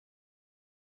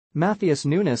Matheus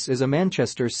Nunes is a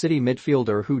Manchester City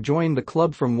midfielder who joined the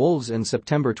club from Wolves in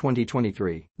September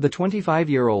 2023. The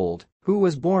 25-year-old, who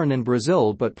was born in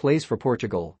Brazil but plays for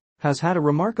Portugal, has had a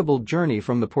remarkable journey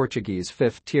from the Portuguese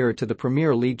fifth tier to the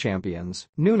Premier League champions.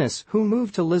 Nunes, who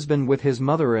moved to Lisbon with his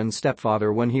mother and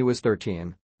stepfather when he was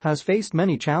 13, has faced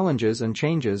many challenges and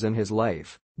changes in his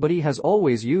life, but he has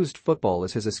always used football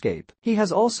as his escape. He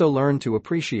has also learned to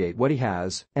appreciate what he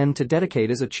has and to dedicate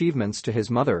his achievements to his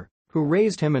mother, who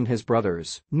raised him and his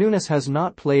brothers. Nunes has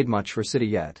not played much for City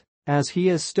yet, as he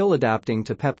is still adapting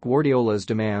to Pep Guardiola's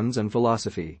demands and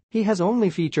philosophy. He has only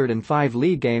featured in 5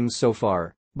 league games so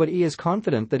far, but he is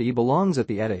confident that he belongs at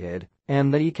the Etihad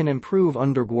and that he can improve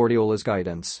under Guardiola's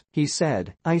guidance. He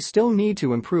said, "I still need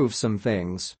to improve some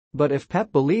things, but if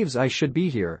Pep believes I should be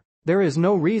here, there is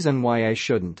no reason why I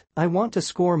shouldn't. I want to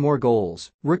score more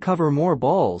goals, recover more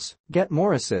balls, get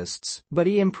more assists, but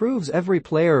he improves every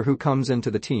player who comes into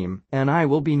the team, and I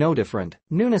will be no different."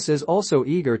 Nunes is also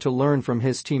eager to learn from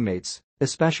his teammates,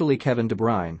 especially Kevin De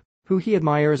Bruyne, who he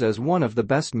admires as one of the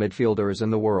best midfielders in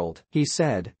the world. He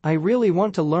said, "I really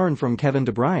want to learn from Kevin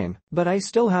De Bruyne, but I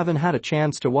still haven't had a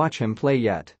chance to watch him play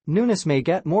yet." Nunes may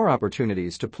get more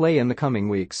opportunities to play in the coming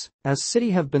weeks, as City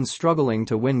have been struggling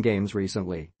to win games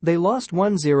recently. They lost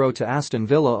 1-0 to Aston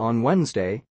Villa on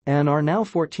Wednesday and are now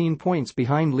 14 points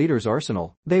behind leaders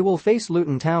Arsenal. They will face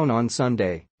Luton Town on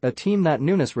Sunday, a team that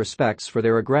Nunes respects for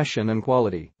their aggression and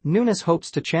quality. Nunes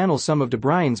hopes to channel some of De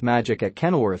Bruyne's magic at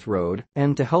Kenilworth Road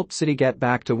and to help City get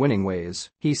back to winning ways.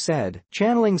 He said,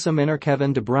 "Channeling some inner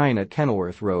Kevin De Bruyne at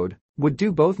Kenilworth Road would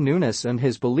do both Nunes and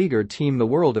his beleaguered team the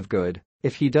world of good,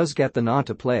 if he does get the nod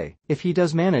to play. If he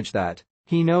does manage that,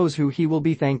 he knows who he will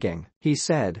be thanking." He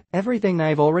said, "Everything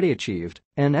I've already achieved,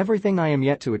 and everything I am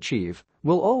yet to achieve,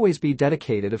 will always be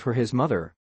dedicated for his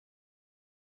mother,